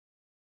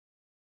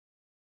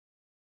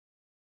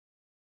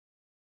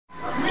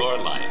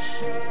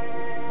Yesterday's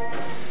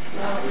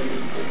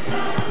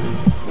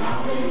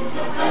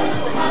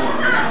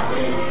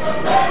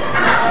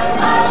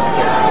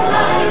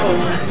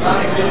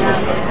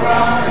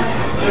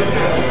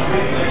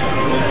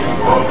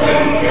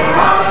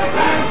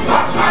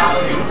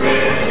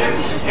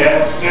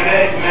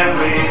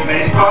memories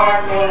may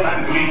sparkle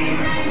and gleam.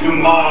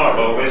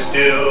 Tomorrow is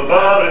still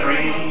but a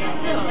dream.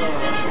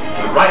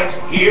 Right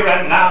here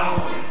and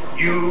now,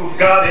 you've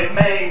got it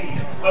made.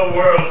 The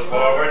world's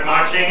forward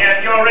marching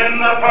and you're in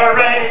the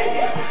parade.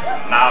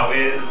 Now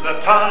is the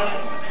time,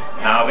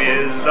 now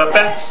is the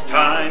best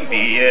time.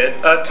 Be it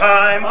a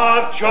time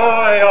of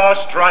joy or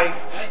strife,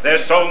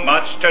 there's so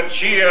much to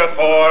cheer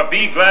for.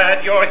 Be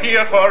glad you're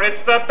here, for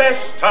it's the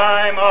best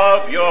time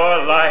of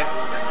your life.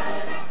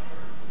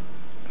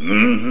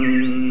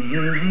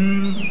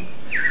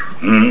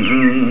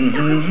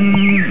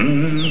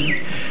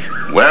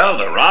 Well,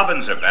 the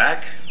robins are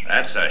back.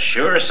 That's a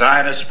sure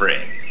sign of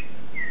spring.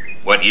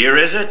 What year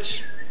is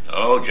it?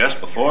 Oh, just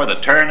before the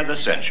turn of the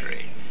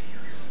century.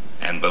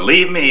 And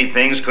believe me,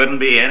 things couldn't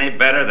be any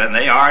better than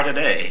they are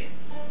today.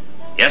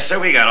 Yes, sir,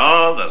 we got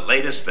all the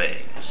latest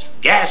things.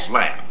 Gas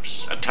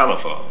lamps, a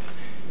telephone,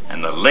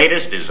 and the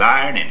latest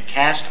design in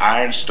cast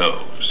iron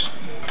stoves.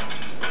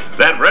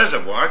 That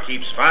reservoir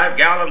keeps 5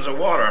 gallons of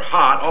water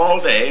hot all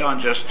day on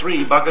just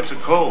 3 buckets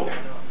of coal.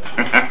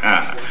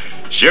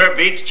 Sure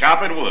beats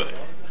chopping wood.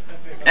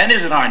 And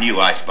isn't our new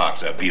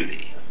icebox a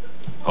beauty?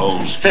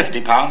 Holds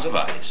 50 pounds of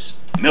ice.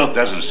 Milk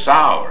doesn't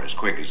sour as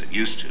quick as it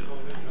used to.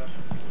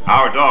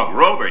 Our dog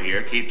Rover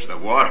here keeps the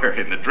water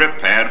in the drip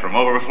pad from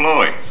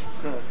overflowing.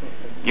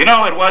 You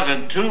know, it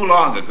wasn't too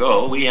long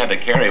ago we had to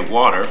carry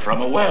water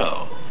from a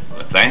well.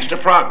 But thanks to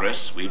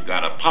progress, we've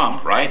got a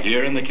pump right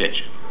here in the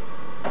kitchen.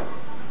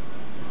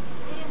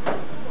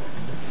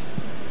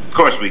 Of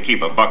course, we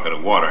keep a bucket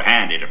of water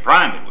handy to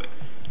prime it with.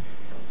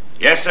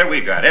 Yes, sir,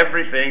 we've got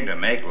everything to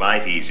make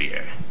life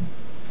easier.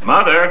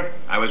 Mother,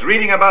 I was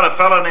reading about a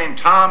fellow named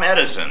Tom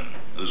Edison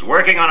who's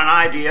working on an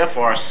idea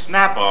for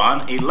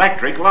snap-on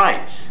electric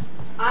lights.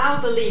 I'll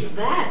believe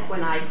that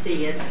when I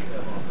see it.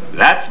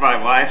 That's my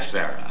wife,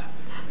 Sarah.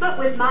 But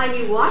with my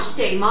new wash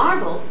day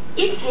marble,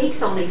 it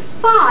takes only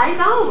 5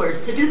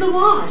 hours to do the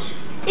wash.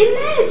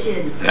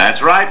 Imagine!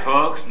 That's right,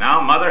 folks. Now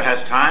Mother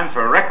has time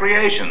for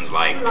recreations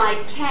like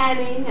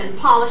canning and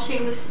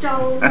polishing the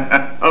stove.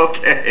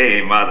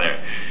 Okay, Mother.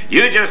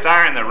 You just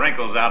iron the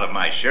wrinkles out of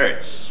my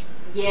shirts.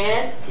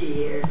 Yes,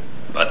 dear.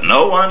 But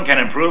no one can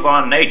improve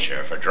on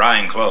nature for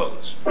drying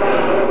clothes.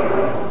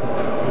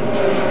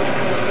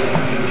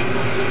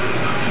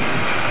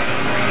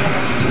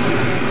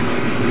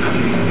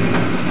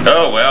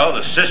 Oh, well,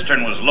 the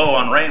cistern was low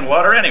on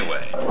rainwater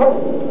anyway.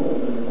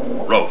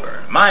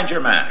 Rover, mind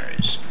your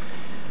manners.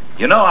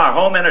 You know, our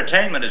home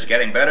entertainment is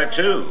getting better,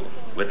 too.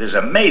 With his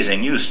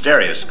amazing new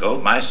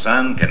stereoscope, my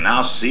son can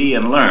now see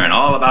and learn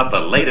all about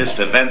the latest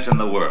events in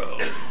the world.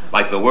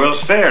 Like the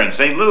World's Fair in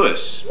St.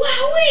 Louis.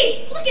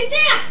 Wowee! Look at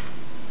that!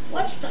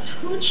 What's the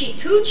hoochie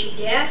coochie,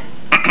 Dad?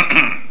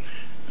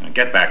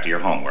 Get back to your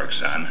homework,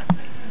 son.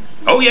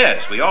 Oh,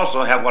 yes, we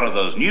also have one of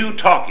those new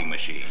talking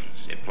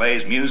machines. It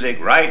plays music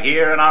right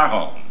here in our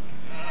home.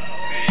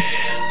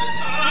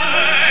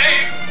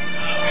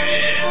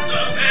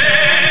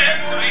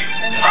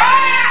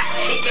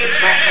 She keeps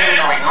that thing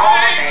going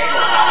all day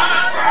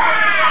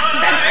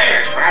long. That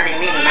player's driving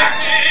me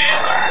nuts.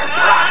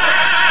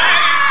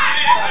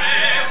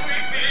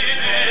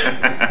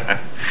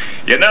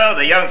 You know,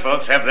 the young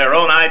folks have their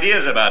own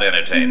ideas about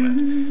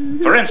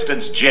entertainment. For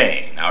instance,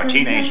 Jane, our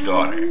teenage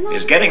daughter,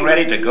 is getting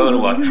ready to go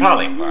to a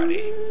trolley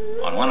party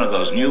on one of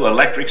those new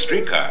electric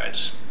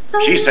streetcars.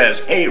 She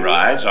says hay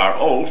rides are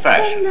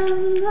old-fashioned.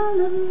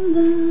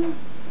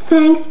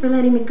 Thanks for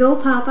letting me go,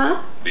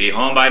 Papa. Be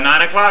home by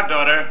 9 o'clock,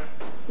 daughter.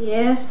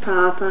 Yes,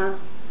 Papa.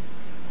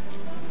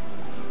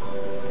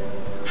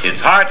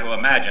 It's hard to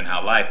imagine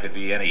how life could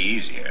be any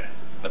easier,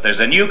 but there's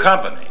a new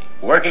company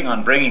working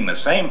on bringing the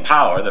same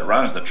power that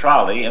runs the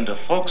trolley into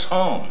folks'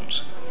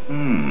 homes.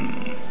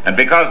 And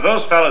because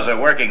those fellas are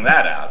working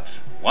that out,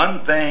 one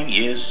thing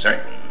is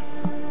certain.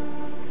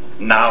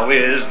 Now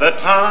is the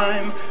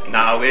time,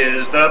 now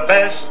is the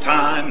best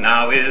time,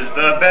 now is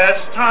the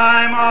best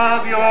time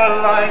of your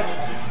life.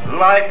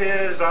 Life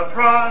is a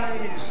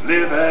prize,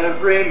 live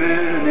every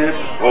minute.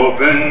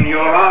 Open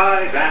your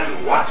eyes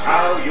and watch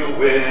how you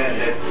win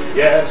it.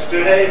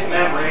 Yesterday's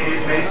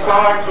memories may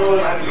sparkle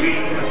and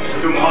gleam.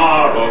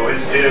 Tomorrow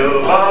is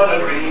still but a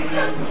dream.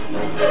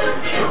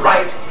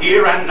 Right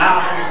here and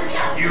now,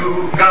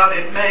 you've got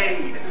it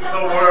made.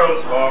 The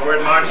world's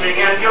forward marching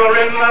and you're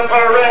in the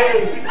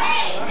parade.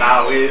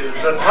 Now is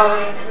the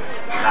time,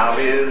 now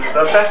is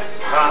the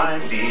best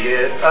time. Be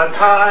it a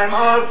time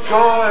of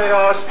joy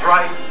or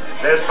strife,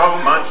 there's so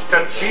much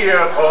to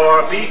cheer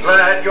for. Be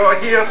glad you're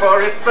here,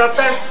 for it's the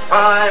best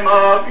time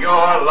of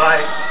your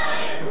life.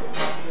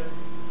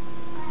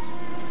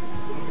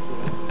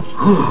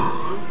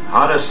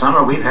 Hottest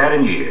summer we've had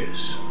in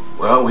years.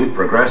 Well, we've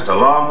progressed a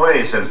long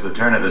way since the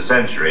turn of the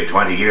century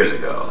 20 years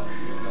ago.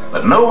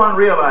 But no one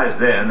realized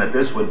then that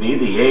this would be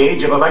the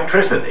age of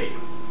electricity.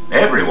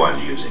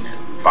 Everyone's using it.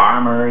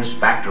 Farmers,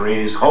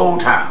 factories, whole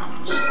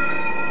towns.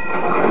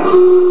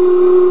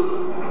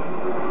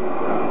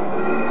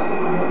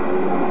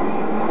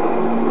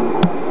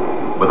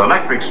 With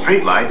electric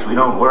streetlights, we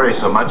don't worry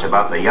so much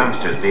about the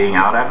youngsters being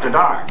out after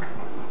dark.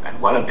 And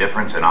what a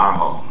difference in our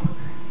home.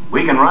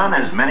 We can run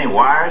as many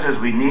wires as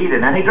we need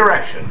in any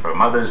direction for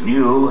Mother's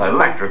new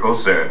electrical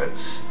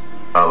service.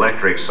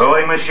 Electric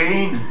sewing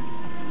machine,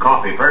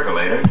 coffee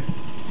percolator,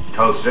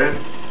 toaster,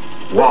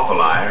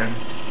 waffle iron,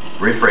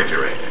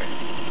 refrigerator.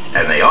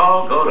 And they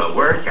all go to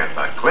work at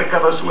the click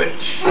of a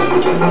switch.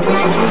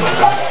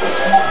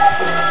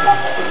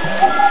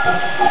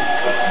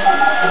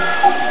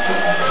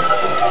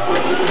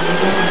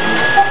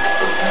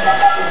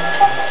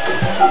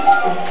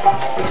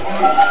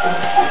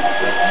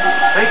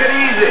 Take it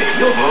easy,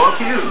 you'll blow a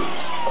fuse.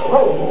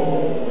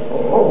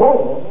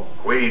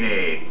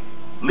 Queenie,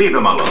 leave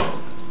him alone.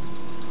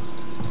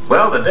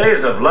 Well, the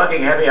days of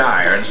lugging heavy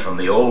irons from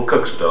the old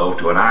cook stove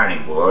to an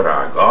ironing board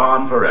are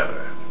gone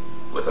forever.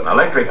 With an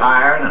electric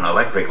iron and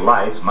electric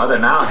lights, Mother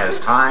now has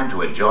time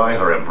to enjoy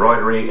her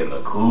embroidery in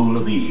the cool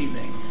of the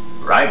evening.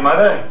 Right,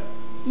 Mother?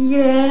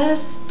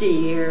 Yes,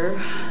 dear.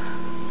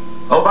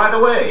 Oh, by the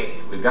way,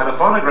 we've got a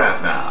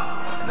phonograph now.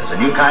 And there's a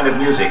new kind of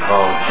music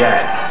called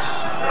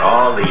jazz that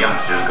all the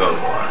youngsters go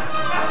for.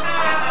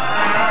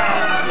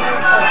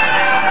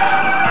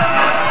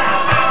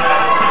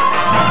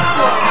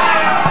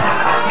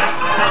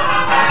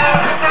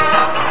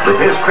 With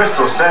his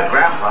crystal set,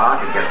 Grandpa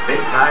can get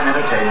big-time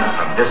entertainment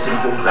from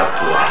distances up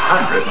to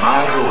 100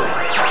 miles away.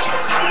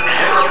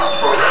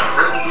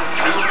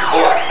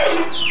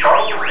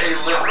 Charles A.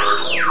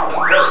 Lindbergh,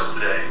 Paris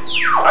Day.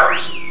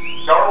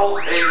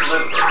 Charles A.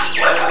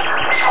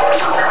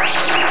 Lindbergh,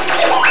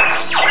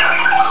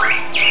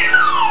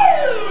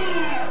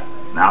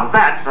 Now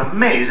that's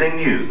amazing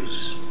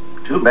news.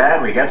 Too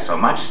bad we get so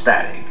much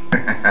static.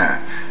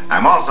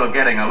 I'm also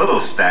getting a little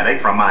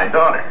static from my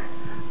daughter.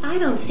 I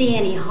don't see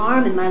any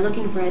harm in my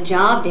looking for a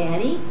job,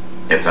 Daddy.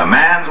 It's a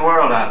man's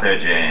world out there,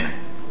 Jane.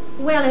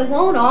 Well, it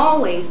won't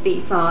always be,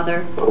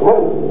 Father.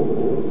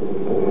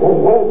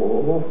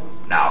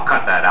 Now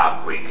cut that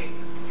out, Queenie.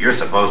 You're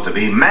supposed to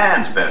be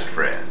man's best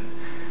friend.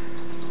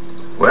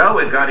 Well,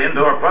 we've got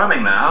indoor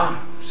plumbing now.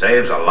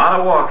 Saves a lot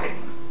of walking.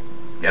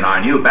 In our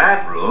new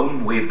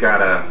bathroom, we've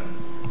got a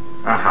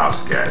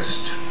house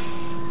guest.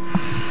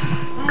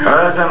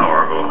 Cousin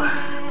Orville.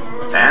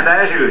 And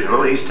as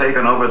usual, he's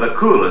taken over the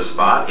coolest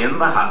spot in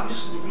the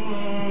house.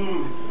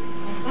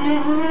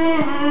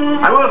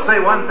 I will say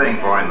one thing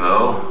for him,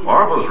 though.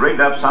 Orville's rigged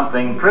up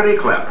something pretty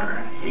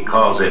clever. He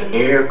calls it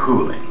air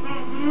cooling.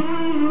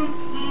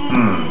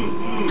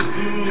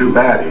 Too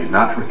bad he's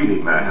not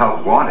reading the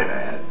help wanted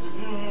ads.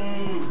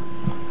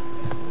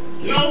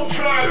 No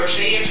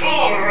privacy at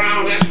all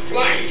around this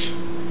place.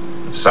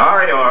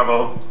 Sorry,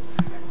 Orville.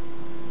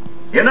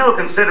 You know,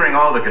 considering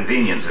all the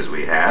conveniences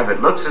we have,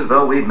 it looks as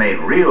though we've made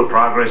real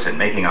progress in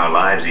making our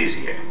lives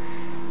easier.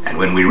 And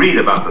when we read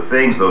about the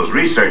things those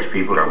research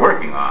people are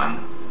working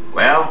on,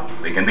 well,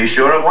 we can be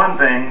sure of one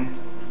thing.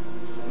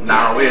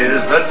 Now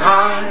is the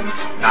time,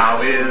 now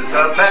is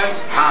the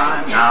best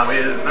time, now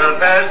is the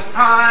best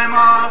time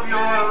of your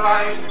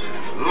life.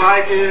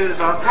 Life is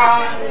a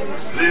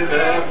prize, live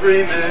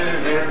every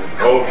minute,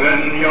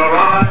 open your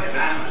eyes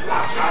and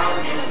watch how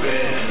you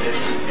win it.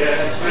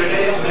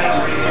 Yesterday's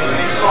memories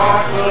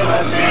sparkle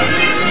and beam,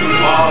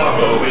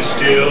 tomorrow is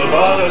still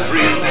but a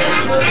dream.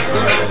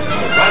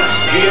 Right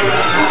here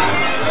and now,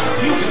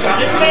 you've got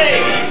it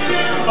made.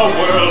 The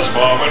world's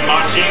forward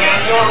marching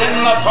and you're in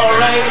the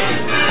parade.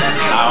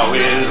 Now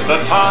is the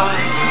time,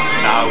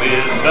 now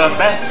is the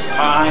best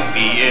time,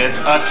 be it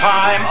a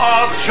time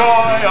of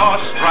joy or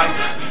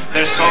strife.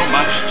 There's so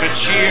much to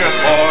cheer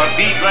for,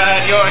 be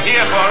glad you're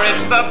here, for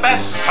it's the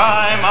best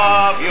time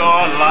of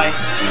your life.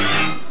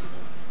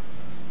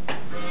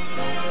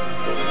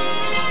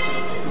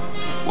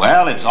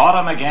 Well, it's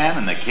autumn again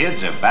and the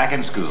kids are back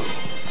in school.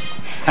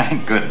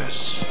 Thank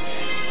goodness.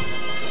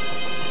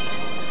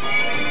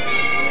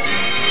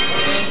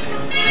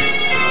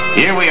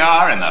 Here we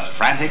are in the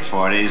frantic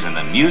 40s and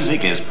the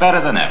music is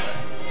better than ever.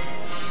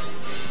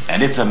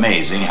 And it's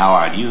amazing how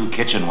our new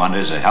kitchen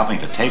wonders are helping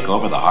to take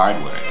over the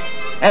hard work.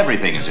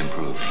 Everything is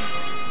improving.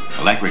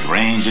 Electric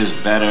range is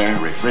better,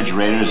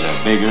 refrigerators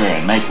are bigger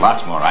and make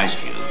lots more ice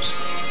cubes.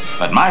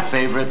 But my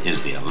favorite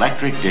is the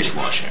electric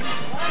dishwasher.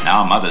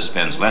 Now Mother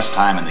spends less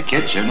time in the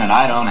kitchen and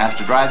I don't have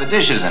to dry the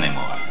dishes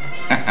anymore.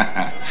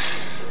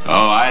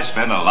 Oh, I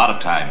spend a lot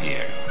of time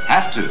here.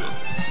 Have to.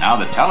 Now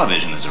the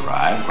television has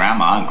arrived,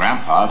 Grandma and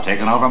Grandpa have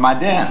taken over my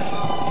den.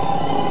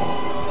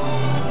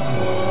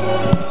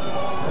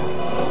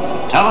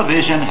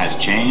 Television has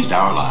changed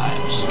our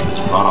lives.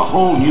 It's brought a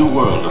whole new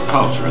world of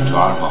culture into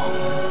our home.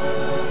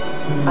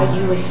 Are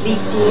you asleep,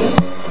 dear?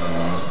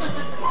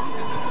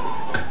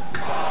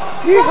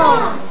 Come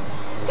on,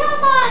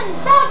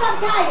 dog, I'm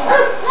tired.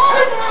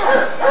 Let him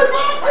out.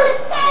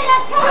 That's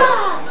tired,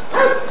 come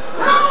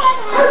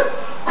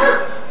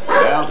on.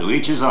 Well, to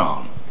each his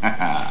own.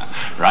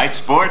 Right,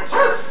 sports?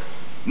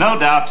 No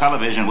doubt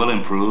television will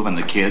improve and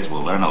the kids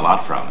will learn a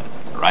lot from it.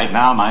 Right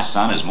now, my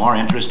son is more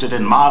interested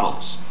in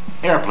models.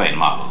 Airplane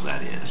models,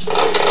 that is. Dad!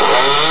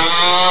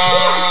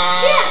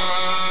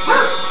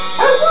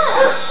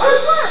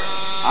 It works!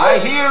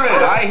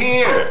 I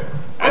hear.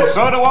 And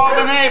so do all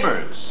the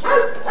neighbors.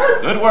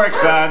 Good work,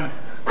 son.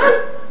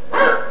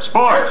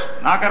 Sport,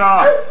 knock it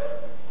off.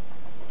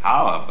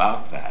 How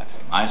about that?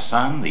 My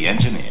son, the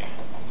engineer.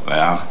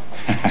 Well,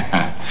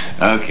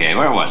 okay,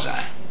 where was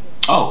I?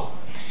 Oh,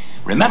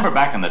 remember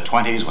back in the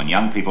 20s when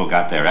young people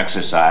got their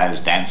exercise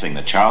dancing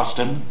the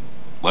Charleston?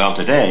 Well,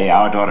 today,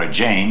 our daughter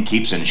Jane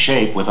keeps in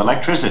shape with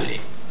electricity.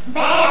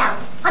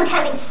 Babs, I'm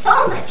having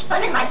so much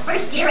fun in my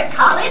first year at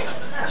college.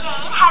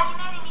 Jane, have you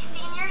met any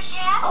seniors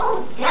yet?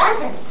 Oh,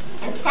 dozens.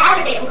 And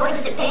Saturday I'm going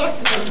to the dance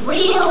with a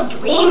real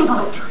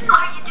dreamboat.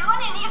 Are you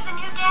doing any of the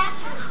new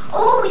dances?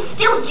 Oh, we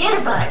still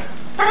jitterbug.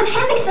 But I'm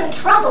having some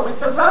trouble with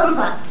the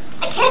rumba.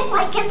 I can't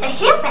quite get the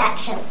hip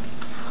action.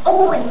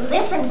 Oh, and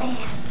listen,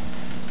 Babs.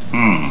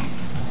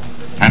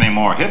 Any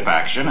more hip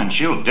action and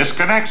she'll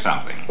disconnect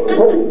something.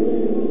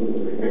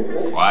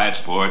 Quiet,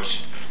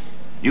 sports.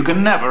 You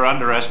can never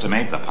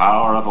underestimate the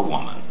power of a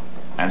woman.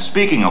 And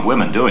speaking of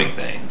women doing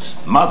things,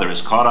 Mother is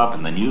caught up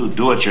in the new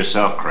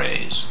do-it-yourself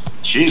craze.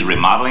 She's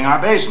remodeling our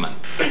basement.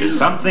 It's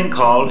something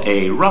called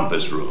a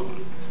rumpus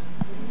room.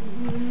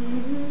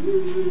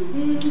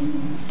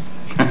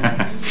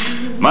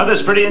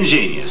 Mother's pretty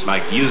ingenious,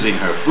 like using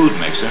her food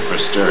mixer for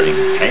stirring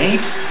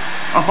paint.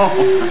 Oh,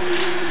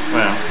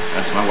 well,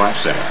 that's my wife,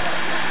 Sarah.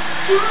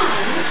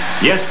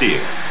 John? Yes, dear.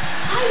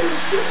 I was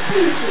just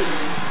thinking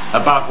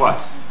About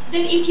what?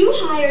 that if you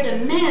hired a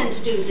man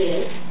to do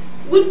this,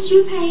 wouldn't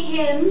you pay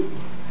him?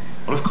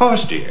 Well, of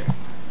course, dear.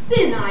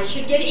 Then I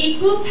should get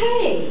equal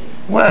pay.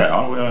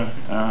 Well,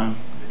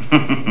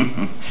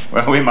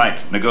 well, we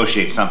might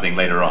negotiate something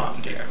later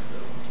on, dear.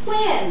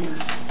 When?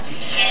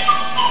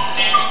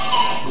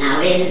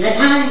 Now is the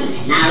time,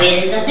 now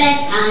is the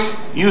best time.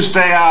 You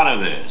stay out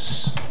of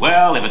this.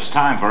 Well, if it's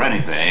time for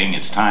anything,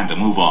 it's time to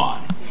move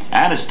on.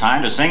 And it's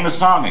time to sing the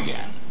song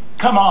again.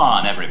 Come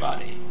on,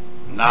 everybody.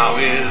 Now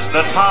is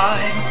the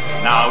time,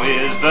 now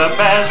is the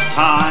best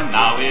time,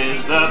 now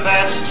is the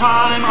best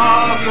time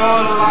of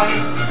your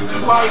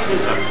life. Life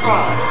is a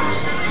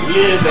prize,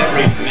 live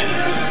every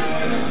minute.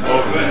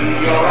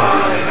 Open your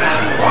eyes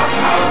and watch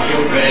how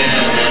you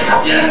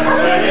win.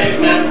 Yesterday's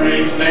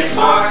memories may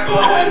sparkle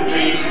and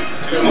gleam.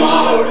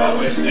 Tomorrow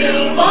is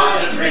still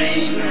but a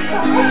dream.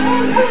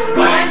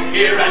 Right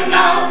here and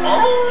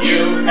now,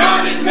 you've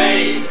got it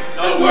made.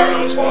 The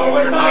world's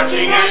forward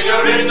marching and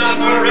you're in the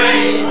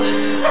parade.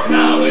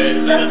 Now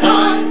is the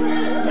time,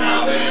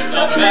 now is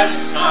the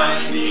best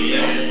time.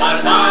 Is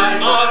the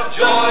time of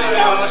joy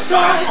or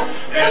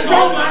strife. There's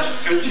so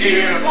much to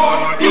cheer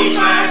for. Be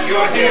glad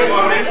you're here,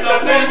 for it's the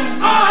best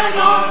time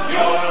of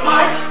your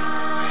life.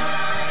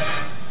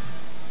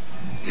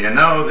 You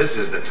know, this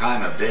is the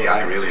time of day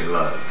I really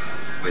love.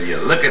 Will you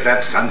look at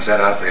that sunset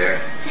out there?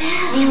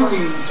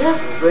 Fabulous.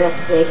 Just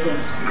breathtaking.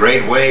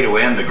 Great way to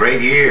end a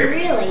great year.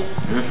 Really?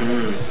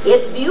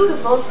 It's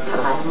beautiful, but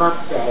I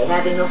must say,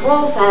 having the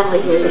whole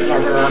family here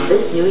together on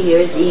this New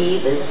Year's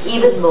Eve is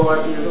even more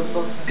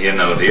beautiful. You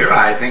know, dear,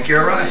 I think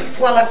you're right.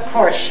 Well, of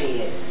course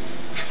she is.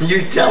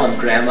 You tell him,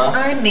 Grandma.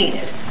 I mean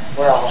it.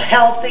 We're all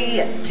healthy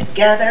and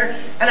together,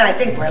 and I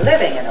think we're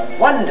living in a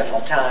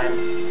wonderful time.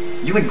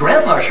 You and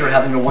Grandpa are sure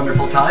having a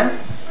wonderful time.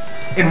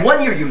 In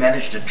 1 year, you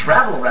managed to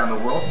travel around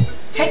the world,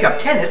 take up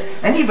tennis,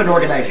 and even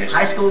organize your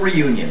high school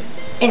reunion.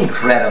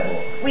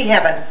 Incredible. We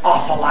have an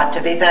awful lot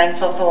to be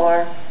thankful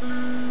for.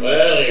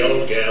 Well, the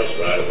old gal's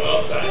right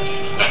about that.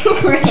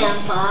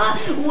 Grandpa,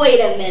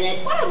 wait a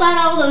minute. What about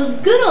all those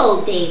good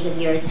old days of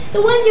yours?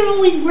 The ones you're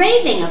always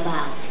raving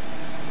about?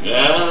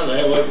 Yeah,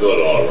 they were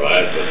good, all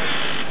right, but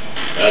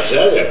I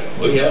tell you,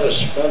 we had to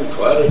spend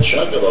quite a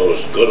chunk of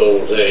those good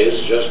old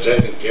days just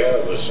taking care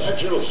of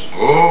essentials.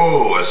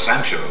 Oh,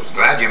 essentials.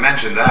 Glad you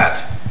mentioned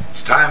that.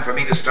 It's time for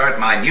me to start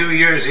my New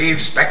Year's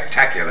Eve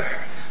spectacular.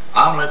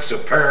 Omelette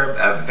superbe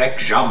avec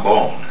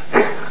jambon.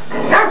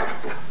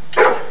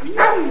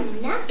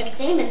 Not the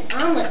famous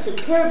omelette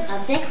superbe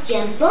avec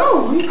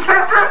jambon.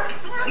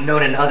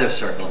 Known in other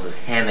circles as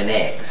ham and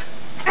eggs.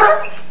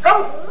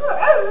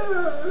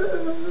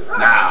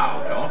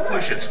 Now, don't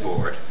push it,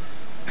 sport.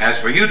 As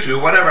for you two,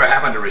 whatever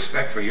happened to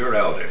respect for your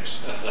elders?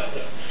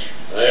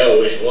 I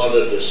always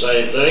wondered the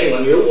same thing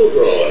when you were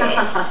growing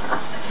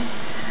up.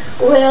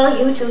 Well,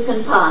 you two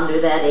can ponder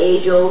that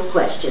age-old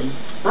question.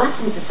 But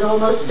since it's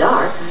almost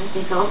dark, I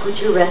think I'll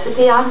put your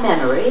recipe on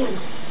memory and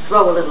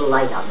throw a little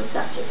light on the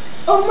subject.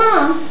 Oh,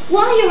 Mom,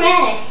 while you're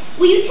at it,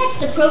 will you touch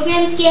the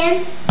program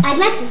scan? I'd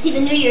like to see the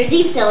New Year's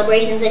Eve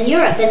celebrations in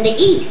Europe and the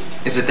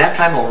East. Is it that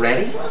time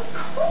already? Well,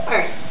 of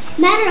course.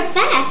 Matter of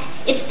fact,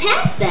 it's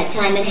past that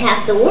time in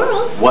half the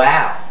world.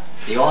 Wow.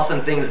 The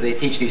awesome things they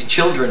teach these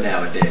children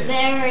nowadays.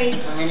 Very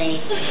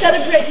funny.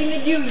 Celebrating the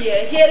New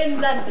Year here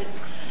in London.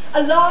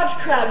 A large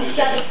crowd is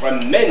gathered.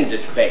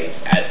 Tremendous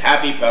pace as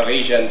happy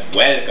Parisians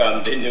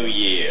welcome the New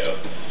Year.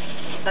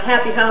 A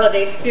happy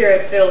holiday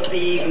spirit fills the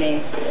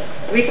evening.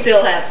 We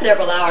still have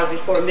several hours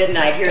before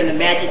midnight here in the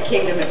Magic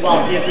Kingdom at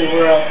Walt Disney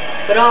World,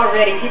 but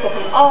already people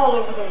from all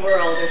over the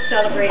world are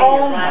celebrating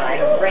the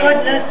arrival of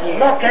brand new year.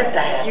 Look at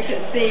that. As you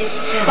can see,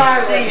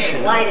 fireworks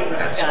are lighting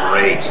the That's sky.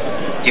 great.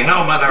 You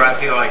know, Mother, I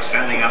feel like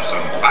sending up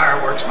some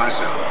fireworks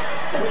myself.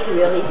 We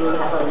really do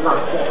have a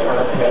lot to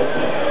celebrate.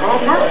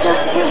 And not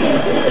just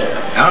things either.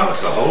 No,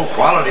 it's the whole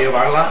quality of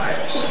our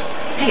lives.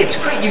 Hey, it's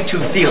great you two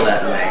feel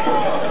that way.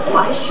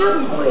 Why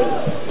shouldn't we?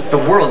 The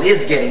world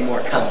is getting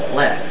more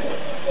complex.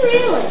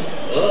 Really?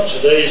 Well,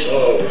 today's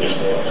always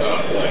more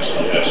complex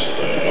than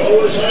yesterday.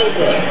 Always has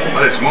been.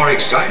 But it's more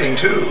exciting,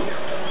 too.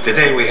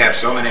 Today we have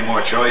so many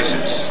more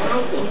choices.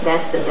 I think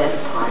that's the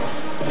best part.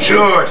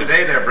 Sure,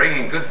 today they're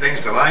bringing good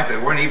things to life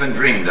that weren't even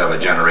dreamed of a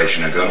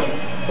generation ago.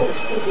 Oh,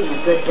 speaking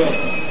of good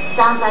things,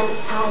 sounds like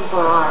it's time for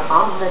our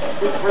omelet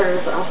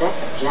superbe avec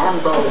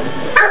jambo.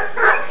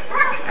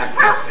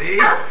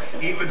 See?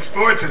 Even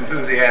sports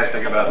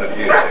enthusiastic about the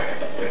future.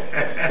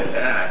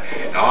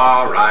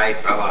 All right,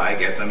 fella, I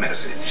get the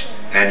message.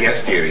 And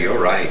yes, dear, you're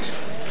right.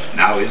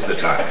 Now is the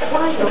time.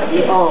 Why don't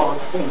we all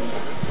sing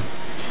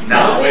it?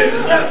 Now is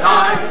the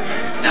time.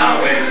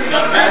 Now is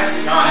the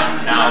best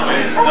time. Now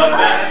is the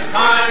best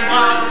time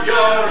of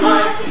your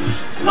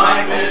life.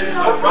 Life is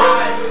a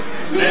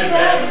prize. Live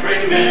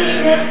every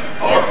minute.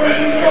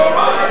 Open your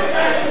eyes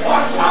and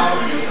watch how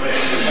you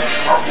win.